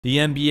The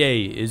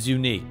NBA is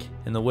unique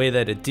in the way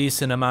that a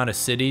decent amount of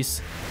cities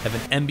have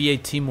an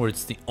NBA team where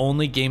it's the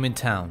only game in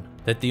town,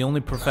 that the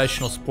only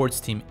professional sports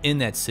team in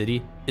that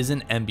city is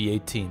an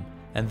NBA team,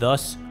 and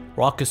thus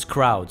raucous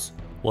crowds,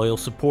 loyal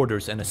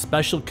supporters, and a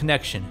special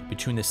connection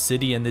between the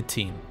city and the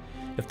team.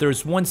 If there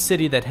is one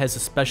city that has a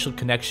special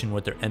connection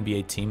with their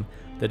NBA team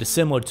that is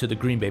similar to the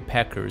Green Bay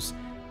Packers,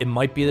 it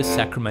might be the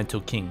Sacramento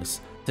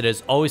Kings. It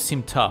has always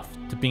seemed tough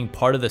to being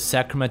part of the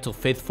Sacramento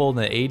faithful in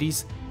the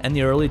 80s and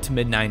the early to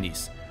mid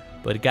 90s.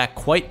 But it got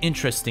quite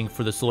interesting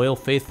for this loyal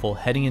faithful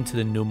heading into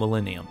the new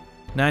millennium.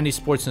 90s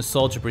Sports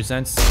Nostalgia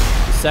presents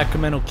the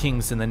Sacramento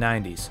Kings in the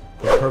 90s,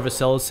 from Pervis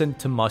Ellison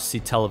to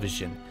must-see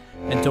television.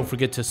 And don't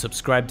forget to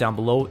subscribe down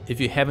below if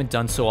you haven't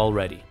done so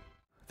already.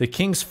 The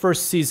Kings'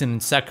 first season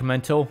in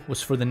Sacramento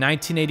was for the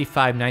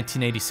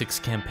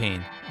 1985-1986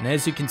 campaign, and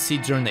as you can see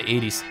during the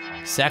 80s,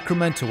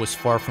 Sacramento was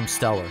far from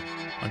stellar.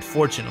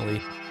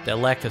 Unfortunately, that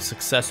lack of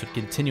success would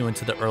continue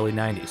into the early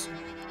 90s.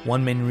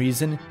 One main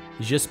reason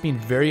is just being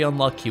very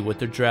unlucky with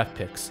their draft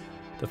picks.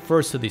 The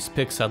first of these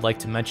picks I'd like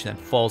to mention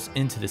that falls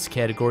into this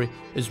category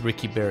is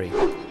Ricky Berry.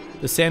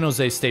 The San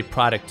Jose State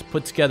product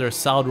put together a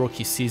solid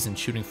rookie season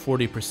shooting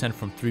 40%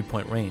 from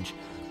three-point range,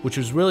 which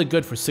was really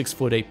good for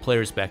 6'8"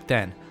 players back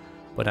then.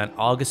 But on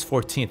August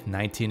 14,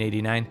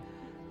 1989,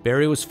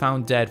 Berry was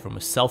found dead from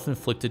a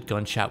self-inflicted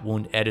gunshot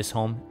wound at his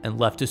home and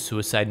left a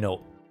suicide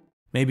note.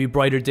 Maybe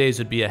brighter days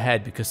would be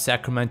ahead because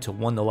Sacramento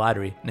won the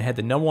lottery and had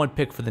the #1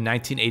 pick for the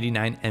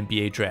 1989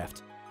 NBA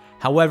draft.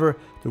 However,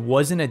 there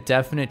wasn't a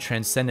definite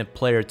transcendent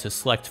player to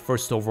select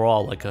first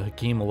overall like a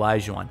Hakeem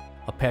Olajuwon,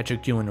 a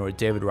Patrick Ewing, or a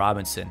David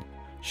Robinson.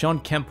 Shawn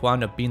Kemp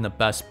wound up being the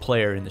best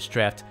player in this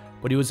draft,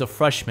 but he was a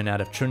freshman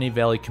out of Trinity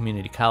Valley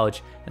Community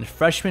College, and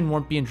freshmen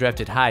weren't being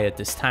drafted high at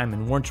this time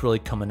and weren't really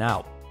coming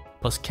out.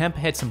 Plus, Kemp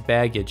had some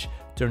baggage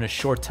during a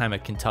short time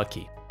at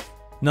Kentucky.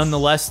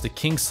 Nonetheless, the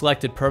Kings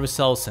selected Pervis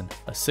Ellison,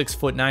 a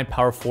 6'9"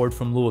 power forward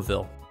from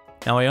Louisville.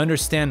 Now, I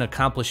understand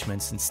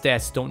accomplishments and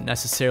stats don't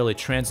necessarily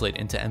translate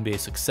into NBA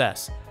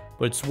success,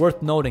 but it's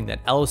worth noting that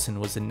Ellison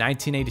was the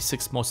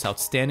 1986 most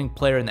outstanding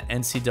player in the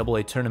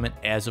NCAA tournament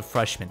as a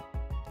freshman.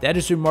 That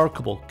is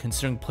remarkable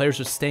considering players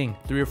were staying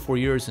 3 or 4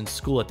 years in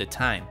school at the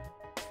time.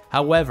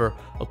 However,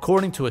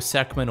 according to a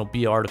Sacramento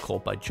Bee article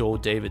by Joel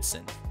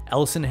Davidson,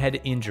 Ellison had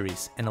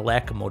injuries and a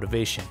lack of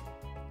motivation.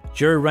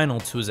 Jerry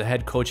Reynolds, who was a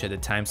head coach at the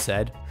time,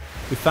 said,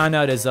 "We found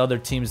out as other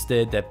teams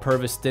did that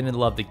Pervis didn't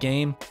love the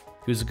game.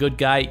 He was a good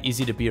guy,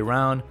 easy to be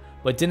around,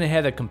 but didn't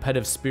have that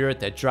competitive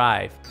spirit, that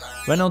drive."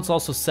 Reynolds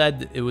also said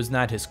that it was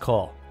not his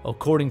call.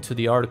 According to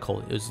the article,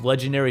 it was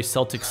legendary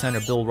Celtics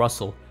center Bill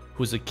Russell,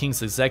 who was a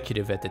Kings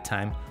executive at the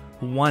time,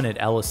 who wanted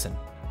Ellison.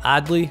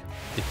 Oddly,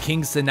 the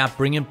Kings did not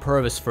bring in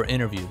Pervis for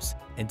interviews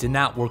and did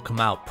not work him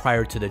out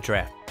prior to the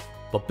draft.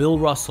 But Bill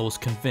Russell was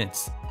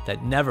convinced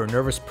that never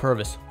nervous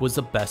Pervis was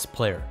the best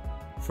player.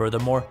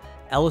 Furthermore,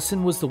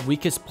 Ellison was the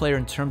weakest player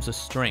in terms of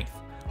strength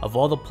of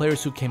all the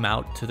players who came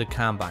out to the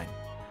combine.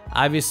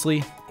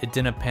 Obviously, it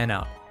didn't pan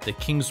out. The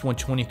Kings won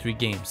 23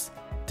 games.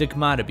 Dick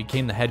Motta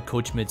became the head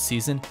coach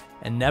mid-season,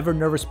 and never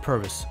nervous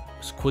Pervis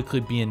was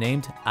quickly being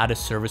named out of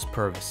service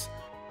Pervis.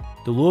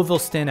 The Louisville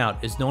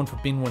standout is known for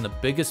being one of the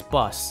biggest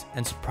busts,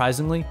 and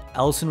surprisingly,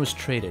 Ellison was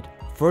traded.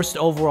 First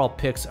overall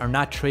picks are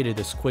not traded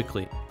this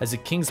quickly, as the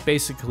Kings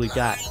basically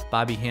got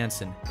Bobby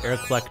Hansen, Eric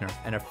Lechner,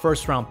 and a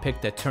first-round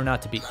pick that turned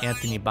out to be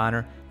Anthony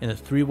Bonner in a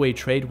three-way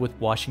trade with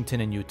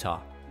Washington and Utah.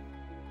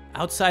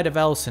 Outside of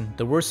Ellison,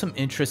 there were some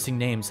interesting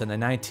names on the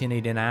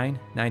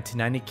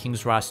 1989-1990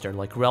 Kings roster,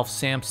 like Ralph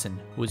Sampson,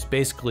 who was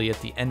basically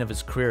at the end of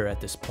his career at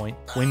this point,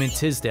 Wayman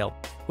Tisdale,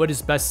 who had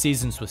his best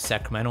seasons with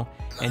Sacramento,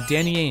 and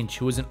Danny Ainge,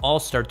 who was an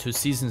all-star 2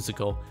 seasons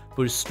ago,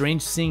 but it was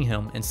strange seeing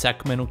him in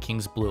Sacramento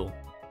Kings blue.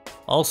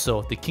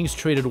 Also, the Kings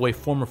traded away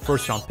former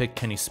first-round pick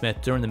Kenny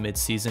Smith during the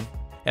midseason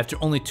after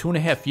only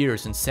 2.5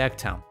 years in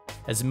Sacktown,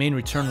 as the main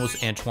return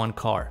was Antoine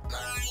Carr.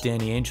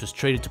 Danny Ainge was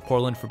traded to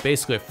Portland for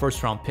basically a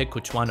first-round pick,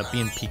 which wound up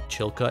being Pete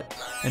Chilcutt,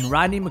 and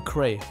Rodney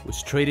McRae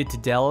was traded to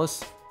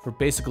Dallas for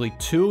basically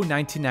 2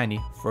 1990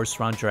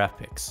 first-round draft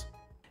picks.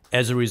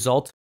 As a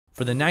result,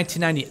 for the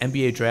 1990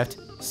 NBA draft,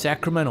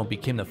 Sacramento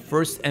became the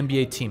first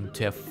NBA team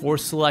to have 4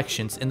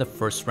 selections in the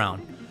first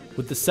round.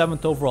 With the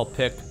 7th overall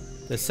pick,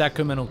 the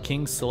Sacramento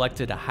Kings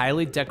selected a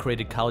highly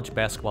decorated college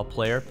basketball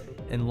player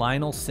in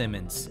Lionel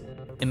Simmons.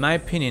 In my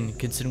opinion,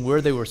 considering where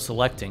they were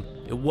selecting,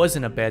 it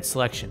wasn't a bad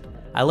selection.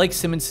 I like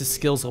Simmons'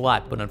 skills a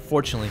lot, but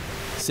unfortunately,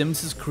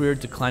 Simmons' career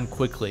declined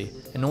quickly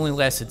and only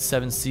lasted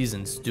 7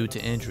 seasons due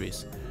to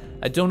injuries.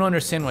 I don't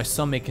understand why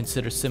some may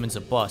consider Simmons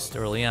a bust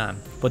early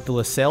on, but the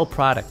LaSalle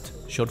product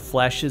showed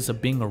flashes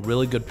of being a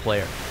really good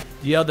player.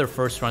 The other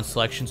first-round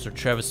selections are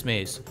Travis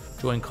Mays,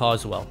 Dwayne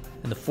Coswell,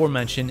 and the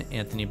aforementioned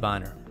Anthony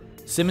Bonner.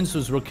 Simmons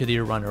was Rookie of the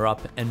Year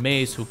runner-up, and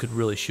Mays, who could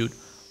really shoot,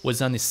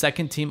 was on the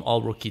second-team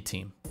All-Rookie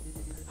team.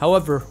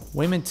 However,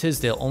 Wayman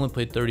Tisdale only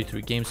played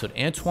 33 games, but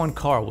Antoine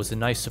Carr was a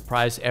nice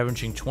surprise,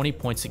 averaging 20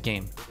 points a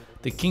game.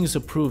 The Kings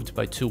improved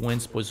by 2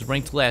 wins, but was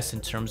ranked last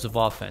in terms of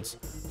offense.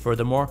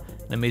 Furthermore,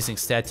 an amazing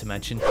stat to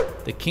mention,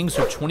 the Kings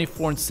were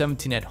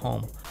 24-17 at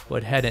home,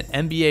 but had an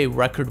NBA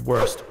record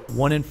worst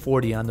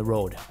 1-40 on the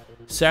road.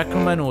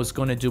 Sacramento was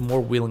going to do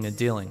more wheeling and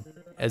dealing,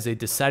 as they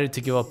decided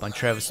to give up on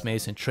Travis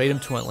Mays and trade him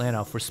to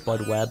Atlanta for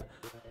Spud Webb,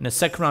 and a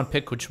second-round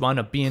pick which wound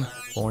up being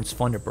Lawrence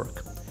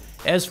Funderburk.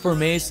 As for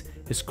Mays,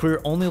 his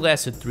career only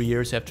lasted 3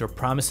 years after a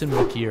promising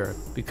rookie year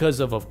because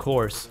of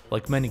course,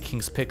 like many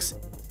Kings picks,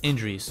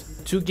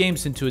 injuries. 2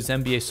 games into his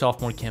NBA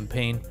sophomore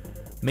campaign,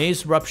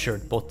 Mays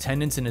ruptured both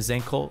tendons in his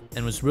ankle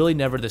and was really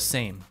never the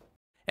same.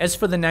 As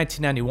for the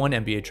 1991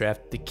 NBA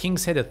draft, the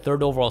Kings had a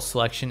 3rd overall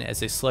selection as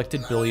they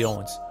selected Billy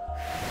Owens.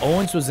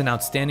 Owens was an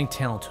outstanding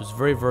talent who was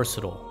very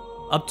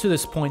versatile. Up to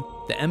this point,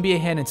 the NBA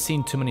hadn't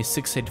seen too many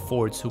 6'8"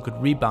 forwards who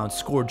could rebound,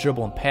 score,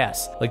 dribble, and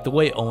pass like the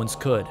way Owens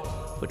could.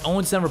 But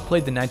Owens never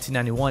played the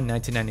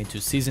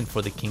 1991-1992 season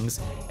for the Kings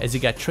as he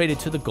got traded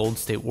to the Golden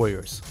State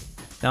Warriors.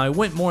 Now I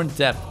went more in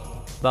depth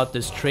about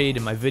this trade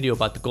in my video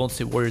about the Golden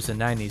State Warriors in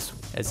the 90s,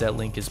 as that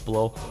link is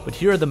below, but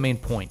here are the main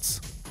points.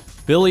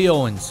 Billy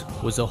Owens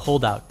was a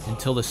holdout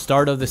until the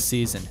start of the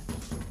season.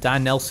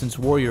 Don Nelson's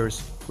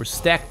Warriors were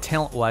stacked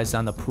talent-wise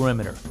on the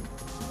perimeter.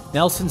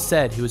 Nelson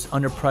said he was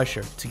under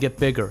pressure to get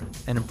bigger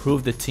and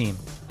improve the team.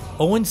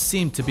 Owens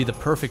seemed to be the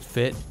perfect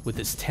fit with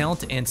his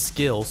talent and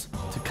skills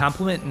to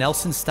complement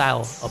Nelson's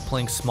style of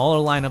playing smaller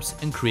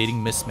lineups and creating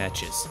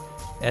mismatches.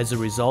 As a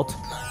result,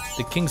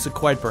 the Kings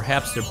acquired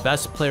perhaps their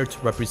best player to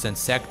represent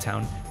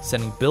Sacktown,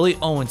 sending Billy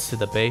Owens to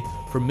the Bay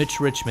for Mitch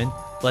Richmond,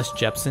 Les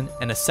Jepson,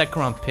 and a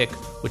second-round pick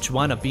which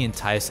wound up being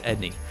Tyus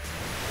Edney.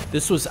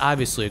 This was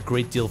obviously a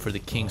great deal for the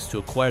Kings to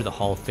acquire the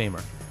Hall of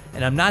Famer.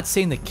 And I'm not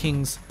saying the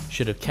Kings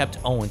should have kept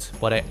Owens,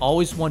 but I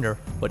always wonder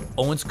what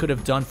Owens could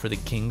have done for the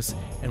Kings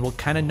and what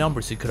kind of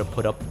numbers he could have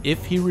put up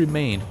if he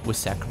remained with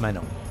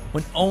Sacramento.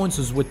 When Owens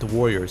was with the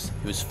Warriors,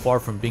 he was far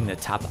from being the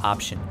top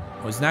option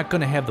and was not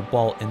going to have the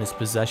ball in his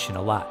possession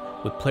a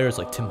lot, with players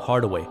like Tim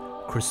Hardaway,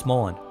 Chris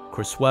Mullin,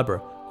 Chris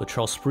Webber,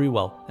 Latrell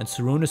Sprewell, and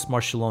Sarunas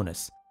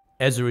Marciulionis.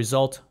 As a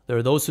result, there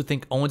are those who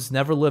think Owens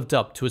never lived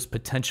up to his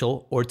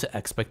potential or to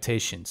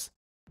expectations.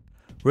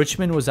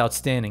 Richmond was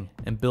outstanding,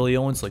 and Billy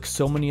Owens, like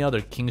so many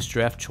other Kings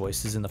draft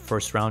choices in the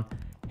first round,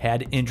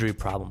 had injury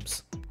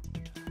problems.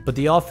 But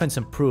the offense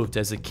improved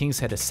as the Kings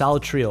had a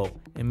solid trio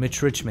in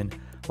Mitch Richmond,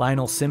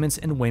 Lionel Simmons,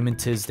 and Wayman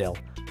Tisdale.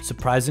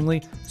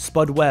 Surprisingly,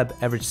 Spud Webb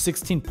averaged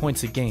 16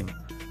 points a game,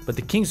 but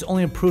the Kings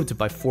only improved it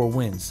by 4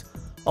 wins.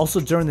 Also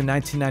during the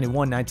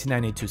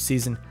 1991-1992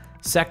 season,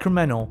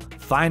 Sacramento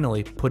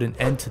finally put an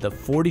end to the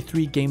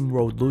 43-game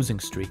road losing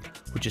streak,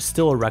 which is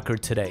still a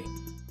record today.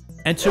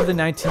 Enter the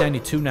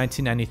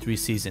 1992-1993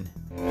 season.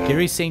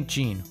 Gary St.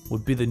 Jean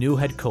would be the new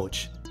head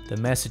coach. The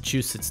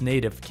Massachusetts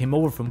native came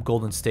over from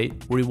Golden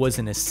State, where he was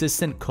an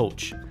assistant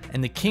coach.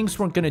 And the Kings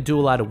weren't going to do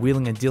a lot of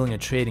wheeling and dealing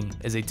and trading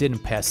as they did in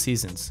past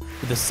seasons.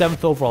 With the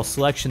 7th overall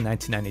selection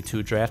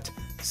 1992 draft,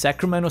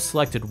 Sacramento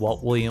selected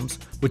Walt Williams,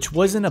 which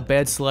wasn't a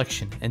bad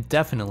selection and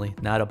definitely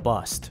not a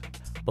bust.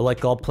 But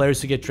like all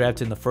players who get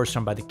drafted in the first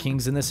round by the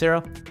Kings in this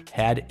era,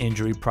 had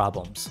injury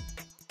problems.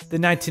 The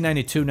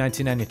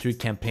 1992-1993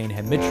 campaign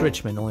had Mitch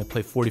Richmond only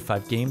play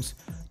 45 games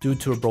due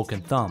to a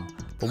broken thumb,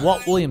 but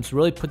Walt Williams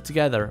really put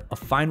together a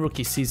fine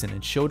rookie season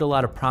and showed a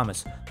lot of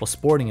promise while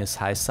sporting his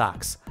high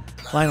socks.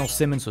 Lionel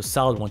Simmons was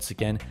solid once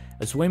again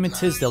as Wayman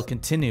Tisdale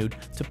continued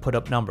to put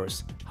up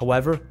numbers.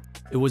 However,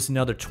 it was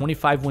another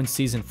 25-win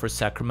season for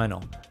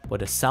Sacramento,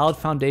 but a solid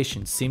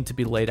foundation seemed to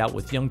be laid out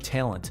with young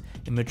talent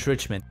in Mitch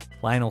Richmond,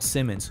 Lionel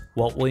Simmons,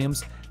 Walt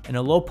Williams, and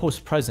a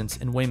low-post presence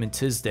in Wayman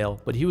Tisdale,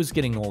 but he was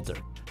getting older.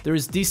 There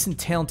is decent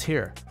talent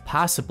here,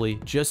 possibly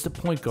just a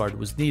point guard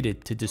was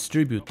needed to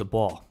distribute the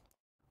ball.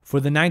 For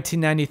the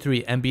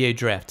 1993 NBA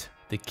draft,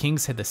 the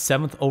Kings had the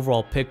 7th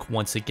overall pick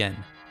once again,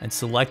 and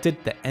selected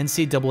the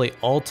NCAA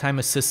all-time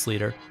assist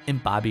leader in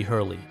Bobby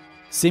Hurley.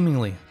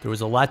 Seemingly, there was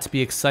a lot to be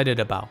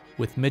excited about,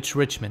 with Mitch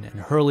Richmond and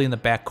Hurley in the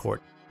backcourt,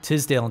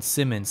 Tisdale and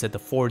Simmons at the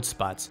forward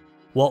spots,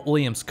 Walt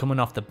Williams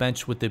coming off the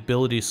bench with the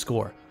ability to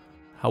score.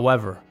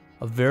 However,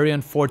 a very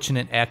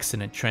unfortunate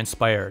accident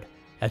transpired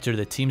after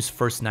the team's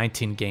first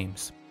 19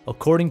 games.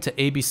 According to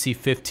ABC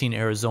 15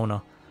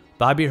 Arizona,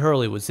 Bobby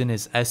Hurley was in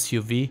his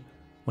SUV.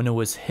 When it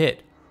was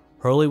hit,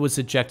 Hurley was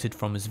ejected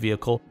from his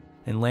vehicle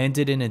and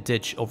landed in a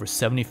ditch over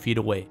 70 feet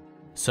away.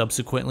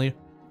 Subsequently,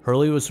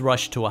 Hurley was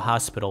rushed to a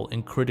hospital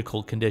in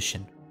critical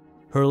condition.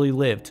 Hurley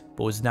lived,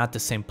 but was not the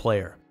same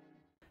player.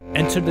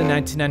 Entered the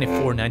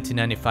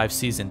 1994-1995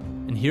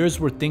 season, and here's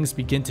where things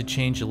begin to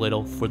change a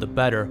little for the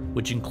better,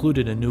 which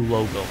included a new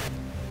logo.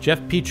 Jeff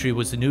Petrie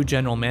was the new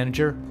general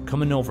manager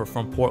coming over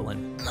from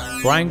Portland.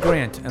 Brian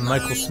Grant and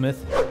Michael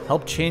Smith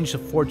helped change the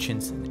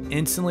fortunes and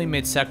instantly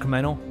made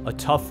Sacramento a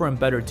tougher and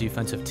better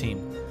defensive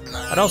team.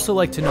 I'd also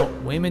like to note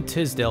Wayman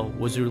Tisdale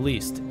was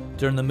released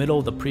during the middle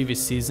of the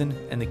previous season,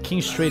 and the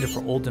Kings traded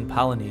for Olden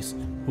Polynice,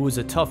 who was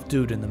a tough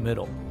dude in the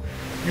middle.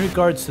 In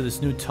regards to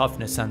this new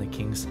toughness on the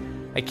Kings,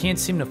 I can't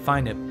seem to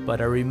find it,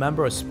 but I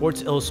remember a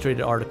Sports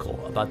Illustrated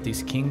article about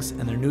these Kings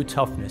and their new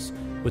toughness,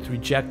 with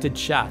rejected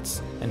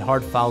shots and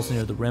hard fouls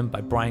near the rim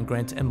by Brian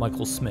Grant and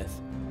Michael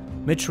Smith.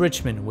 Mitch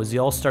Richmond was the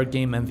All-Star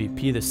Game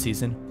MVP this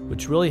season,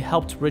 which really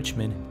helped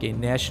Richmond gain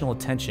national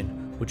attention,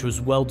 which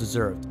was well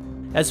deserved.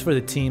 As for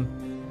the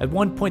team, at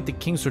one point the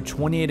Kings were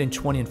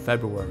 28-20 in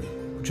February,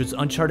 which was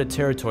uncharted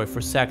territory for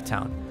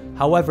Sacktown.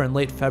 However, in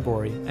late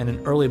February and in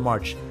early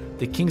March,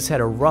 the Kings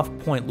had a rough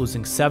point,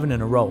 losing 7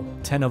 in a row,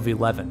 10 of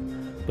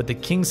 11. But the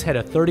Kings had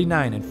a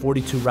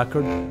 39-42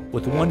 record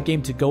with one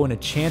game to go and a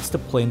chance to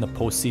play in the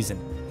postseason.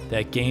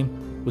 That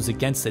game was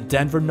against the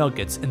Denver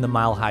Nuggets in the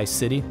Mile High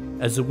City,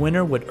 as the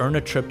winner would earn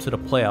a trip to the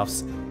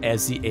playoffs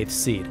as the 8th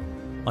seed.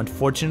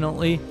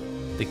 Unfortunately,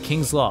 the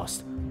Kings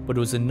lost, but it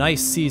was a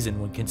nice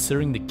season when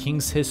considering the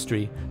Kings'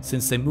 history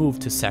since they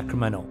moved to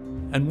Sacramento.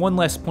 And one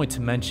last point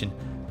to mention,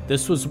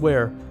 this was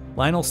where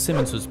Lionel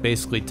Simmons was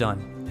basically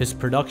done. His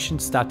production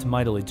stopped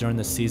mightily during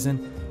the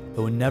season,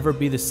 but would never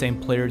be the same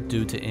player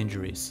due to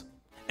injuries.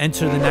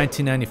 Enter the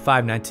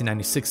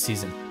 1995-1996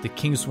 season. The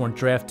Kings weren't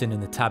drafted in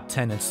the top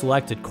 10 and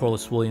selected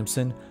Corliss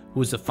Williamson, who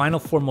was the Final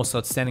Four Most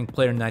Outstanding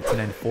Player in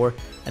 1994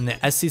 and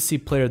the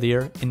SEC Player of the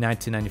Year in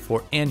 1994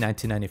 and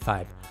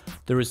 1995.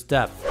 There was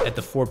depth at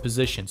the 4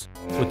 positions,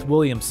 with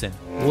Williamson,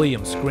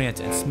 Williams,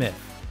 Grant, and Smith.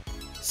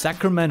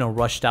 Sacramento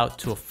rushed out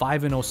to a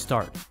 5-0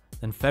 start.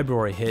 Then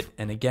February hit,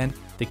 and again,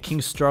 the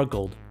Kings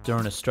struggled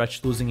during a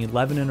stretch, losing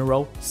 11 in a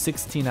row,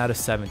 16 out of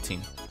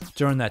 17.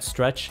 During that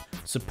stretch,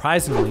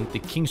 surprisingly, the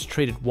Kings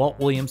traded Walt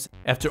Williams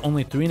after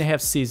only 3.5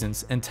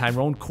 seasons and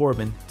Tyrone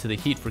Corbin to the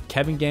Heat for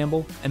Kevin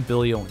Gamble and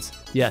Billy Owens.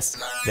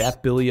 Yes,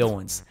 that Billy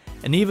Owens.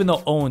 And even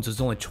though Owens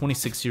was only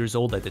 26 years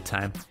old at the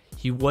time,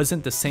 he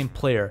wasn't the same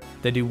player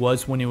that he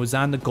was when he was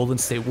on the Golden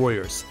State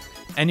Warriors.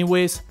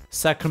 Anyways,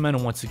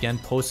 Sacramento once again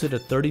posted a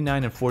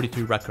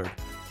 39-43 record,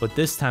 but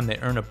this time they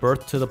earned a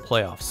berth to the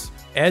playoffs.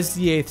 As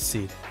the 8th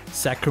seed,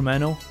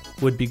 Sacramento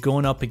would be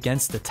going up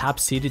against the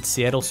top-seeded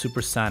Seattle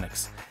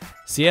Supersonics.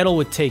 Seattle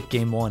would take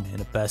Game 1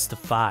 in a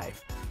best-of-5,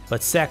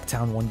 but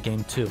Sacktown won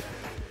Game 2.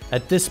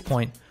 At this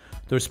point,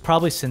 there was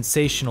probably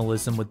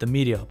sensationalism with the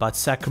media about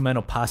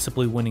Sacramento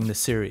possibly winning the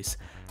series.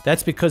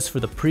 That's because for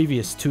the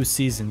previous 2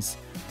 seasons,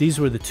 these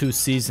were the 2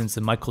 seasons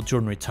that Michael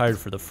Jordan retired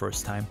for the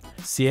first time.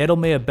 Seattle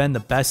may have been the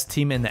best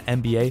team in the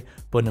NBA,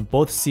 but in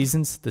both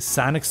seasons, the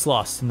Sonics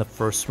lost in the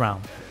first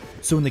round.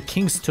 So when the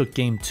Kings took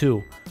Game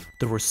 2,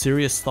 there were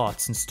serious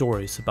thoughts and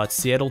stories about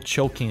Seattle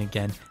choking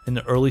again in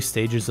the early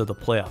stages of the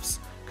playoffs.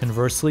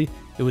 Conversely,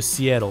 it was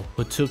Seattle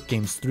who took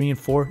Games 3 and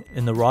 4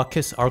 in the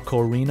raucous Arco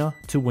Arena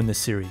to win the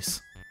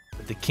series.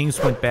 But the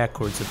Kings went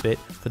backwards a bit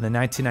for the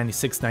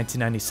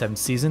 1996-1997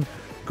 season,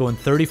 going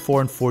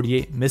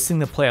 34-48, missing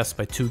the playoffs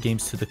by 2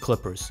 games to the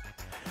Clippers.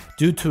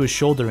 Due to his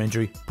shoulder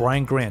injury,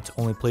 Brian Grant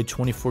only played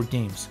 24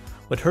 games.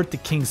 What hurt the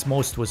Kings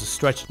most was a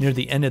stretch near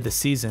the end of the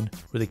season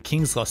where the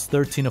Kings lost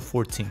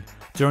 13-14.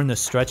 During this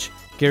stretch,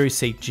 Gary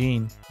St.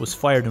 Jean was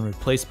fired and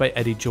replaced by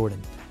Eddie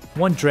Jordan.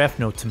 One draft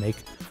note to make: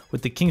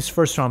 with the Kings'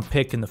 first-round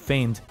pick in the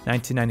famed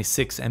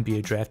 1996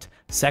 NBA draft,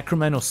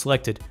 Sacramento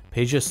selected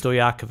Peja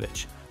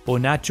Stojakovic, but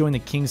would not join the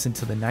Kings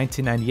until the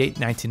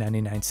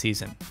 1998-1999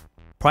 season.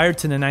 Prior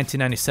to the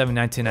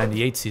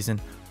 1997-1998 season,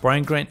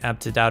 Brian Grant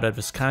opted out of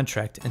his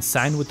contract and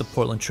signed with the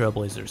Portland Trail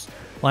Blazers.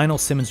 Lionel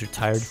Simmons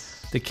retired.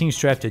 The Kings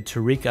drafted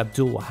Tariq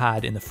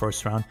Abdul-Wahad in the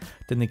first round.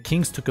 Then the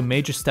Kings took a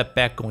major step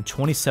back, going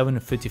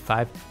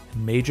 27-55,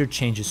 and major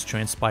changes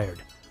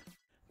transpired.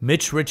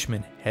 Mitch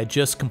Richmond had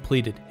just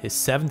completed his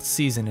 7th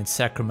season in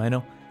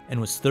Sacramento and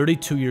was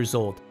 32 years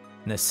old,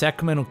 and the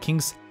Sacramento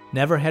Kings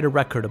never had a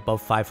record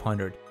above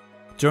 500.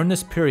 During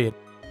this period,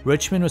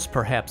 Richmond was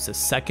perhaps the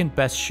 2nd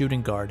best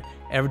shooting guard,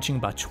 averaging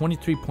about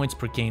 23 points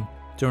per game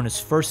during his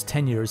first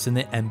 10 years in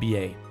the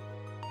NBA.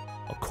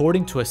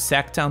 According to a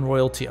Sacktown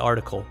Royalty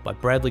article by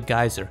Bradley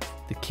Geiser,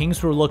 the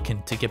Kings were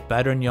looking to get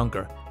better and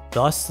younger,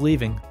 thus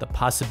leaving the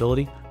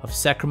possibility of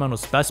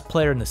Sacramento's best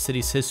player in the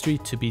city's history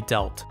to be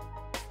dealt.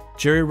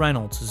 Jerry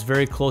Reynolds was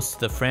very close to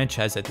the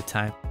franchise at the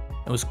time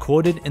and was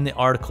quoted in the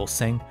article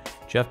saying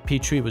Jeff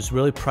Petrie was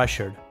really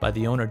pressured by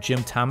the owner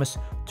Jim Thomas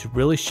to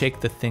really shake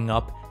the thing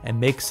up and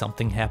make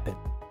something happen.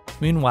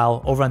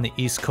 Meanwhile, over on the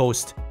East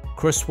Coast,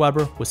 Chris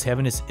Webber was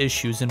having his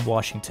issues in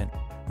Washington.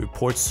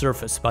 Reports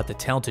surfaced about the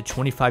talented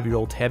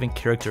 25-year-old having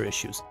character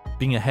issues,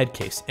 being a head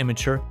case,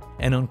 immature,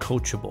 and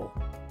uncoachable.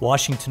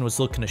 Washington was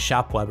looking to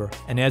shop Webber,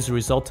 and as a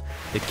result,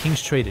 the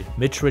Kings traded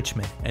Mitch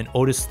Richmond and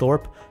Otis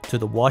Thorpe to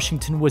the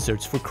Washington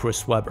Wizards for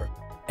Chris Webber.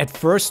 At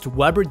first,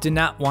 Webber did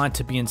not want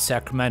to be in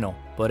Sacramento,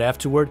 but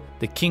afterward,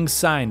 the Kings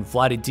signed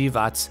Vlade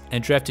Divac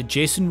and drafted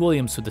Jason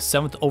Williams with the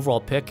 7th overall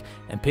pick,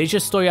 and Peja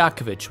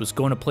Stojakovic was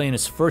going to play in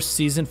his first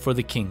season for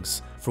the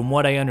Kings. From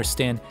what I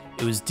understand,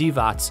 it was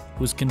Divac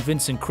who was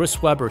convincing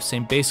Chris Webber,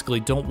 saying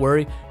basically don't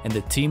worry and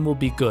the team will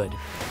be good.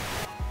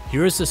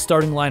 Here is the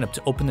starting lineup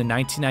to open the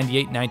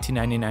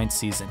 1998-1999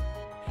 season,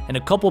 and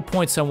a couple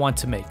points I want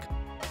to make.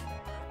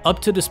 Up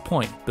to this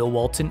point, Bill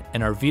Walton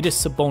and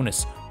Arvydas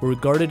Sabonis were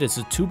regarded as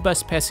the 2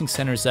 best passing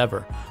centers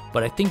ever,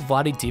 but I think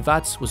Vlade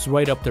Divac was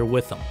right up there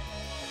with them.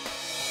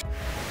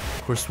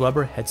 Chris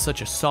Webber had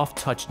such a soft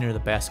touch near the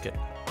basket,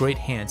 great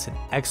hands, and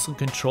excellent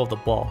control of the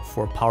ball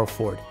for a power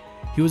forward.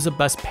 He was the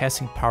best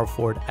passing power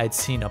forward I'd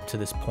seen up to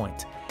this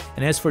point.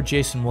 And as for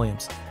Jason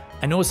Williams,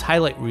 I know his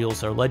highlight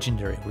reels are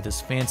legendary with his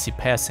fancy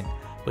passing,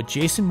 but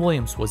Jason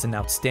Williams was an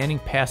outstanding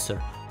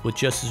passer with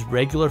just his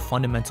regular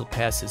fundamental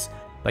passes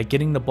by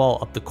getting the ball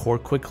up the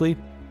court quickly,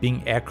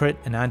 being accurate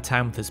and on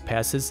time with his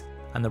passes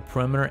on the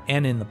perimeter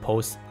and in the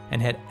post,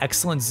 and had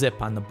excellent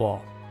zip on the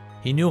ball.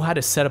 He knew how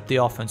to set up the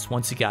offense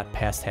once he got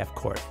past half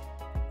court.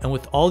 And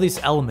with all these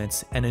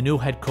elements and a new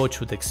head coach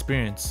with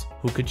experience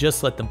who could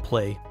just let them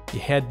play, you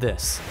had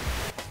this,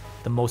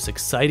 the most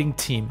exciting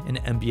team in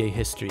NBA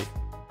history.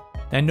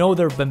 I know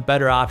there have been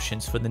better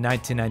options for the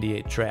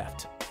 1998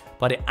 draft,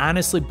 but I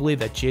honestly believe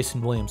that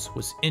Jason Williams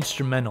was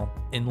instrumental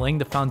in laying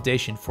the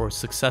foundation for a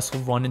successful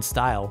run in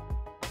style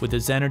with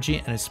his energy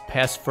and his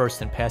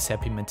pass-first and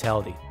pass-happy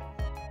mentality.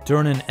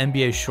 During an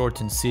NBA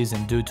shortened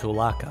season due to a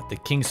lockout, the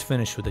Kings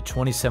finished with a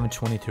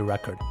 27-23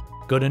 record,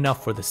 good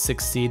enough for the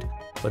 6th seed,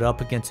 but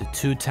up against a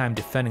two-time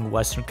defending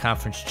Western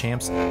Conference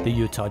champs, the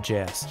Utah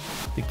Jazz.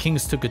 The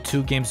Kings took a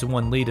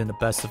 2-1 lead in the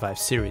best-of-5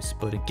 series,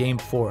 but in Game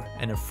 4,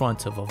 and in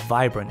front of a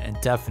vibrant and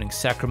deafening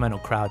Sacramento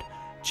crowd,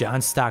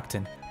 John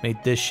Stockton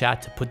made this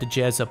shot to put the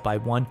Jazz up by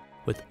 1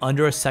 with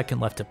under a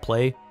second left to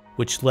play,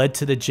 which led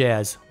to the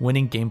Jazz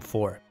winning Game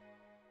 4.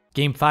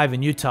 Game 5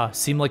 in Utah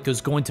seemed like it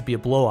was going to be a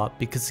blowout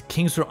because the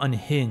Kings were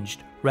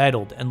unhinged,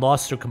 rattled, and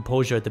lost their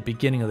composure at the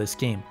beginning of this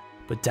game,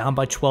 but down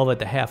by 12 at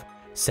the half,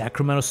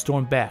 Sacramento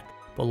stormed back,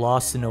 but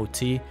lost in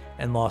OT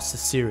and lost the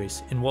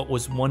series in what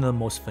was one of the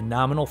most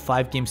phenomenal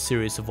 5-game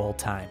series of all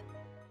time.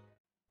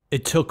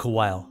 It took a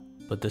while,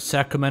 but the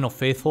Sacramento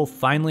faithful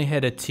finally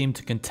had a team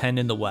to contend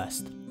in the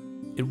West.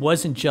 It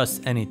wasn't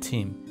just any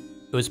team,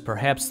 it was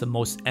perhaps the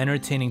most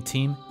entertaining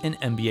team in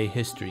NBA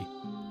history,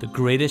 the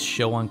greatest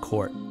show on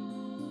court.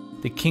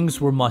 The Kings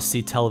were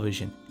must-see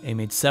television and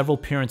made several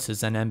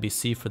appearances on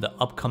NBC for the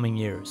upcoming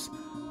years.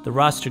 The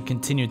roster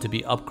continued to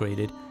be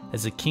upgraded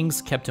as the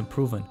Kings kept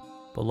improving,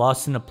 but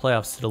lost in the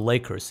playoffs to the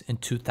Lakers in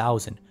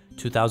 2000,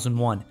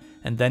 2001,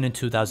 and then in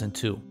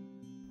 2002.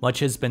 Much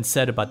has been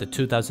said about the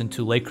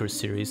 2002 Lakers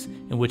series,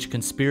 in which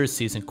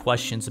conspiracies and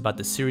questions about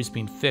the series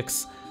being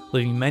fixed,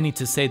 leaving many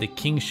to say the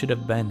Kings should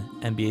have been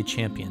NBA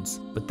champions.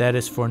 But that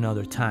is for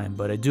another time,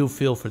 but I do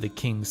feel for the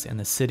Kings and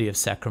the city of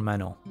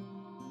Sacramento.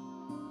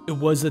 It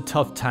was the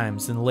tough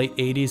times in the late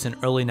 80s and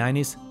early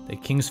 90s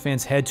that Kings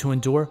fans had to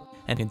endure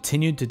and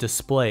continued to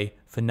display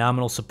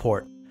phenomenal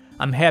support.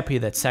 I'm happy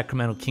that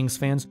Sacramento Kings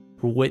fans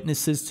were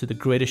witnesses to the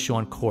greatest show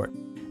on court,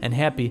 and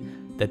happy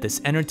that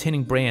this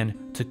entertaining brand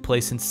took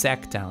place in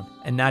Sacktown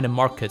and not in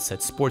markets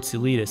that sports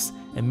elitists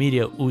and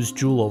media ooze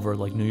drool over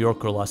like New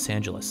York or Los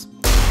Angeles.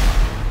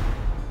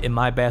 In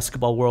my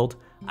basketball world,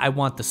 I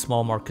want the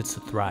small markets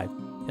to thrive.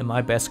 In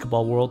my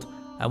basketball world,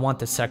 I want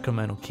the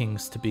Sacramento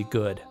Kings to be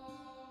good.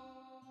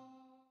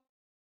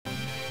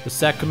 The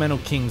Sacramento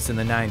Kings in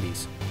the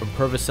 90s, from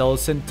Pervis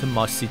Ellison to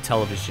must-see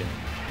television.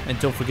 And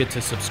don't forget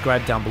to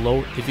subscribe down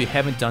below if you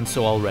haven't done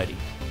so already.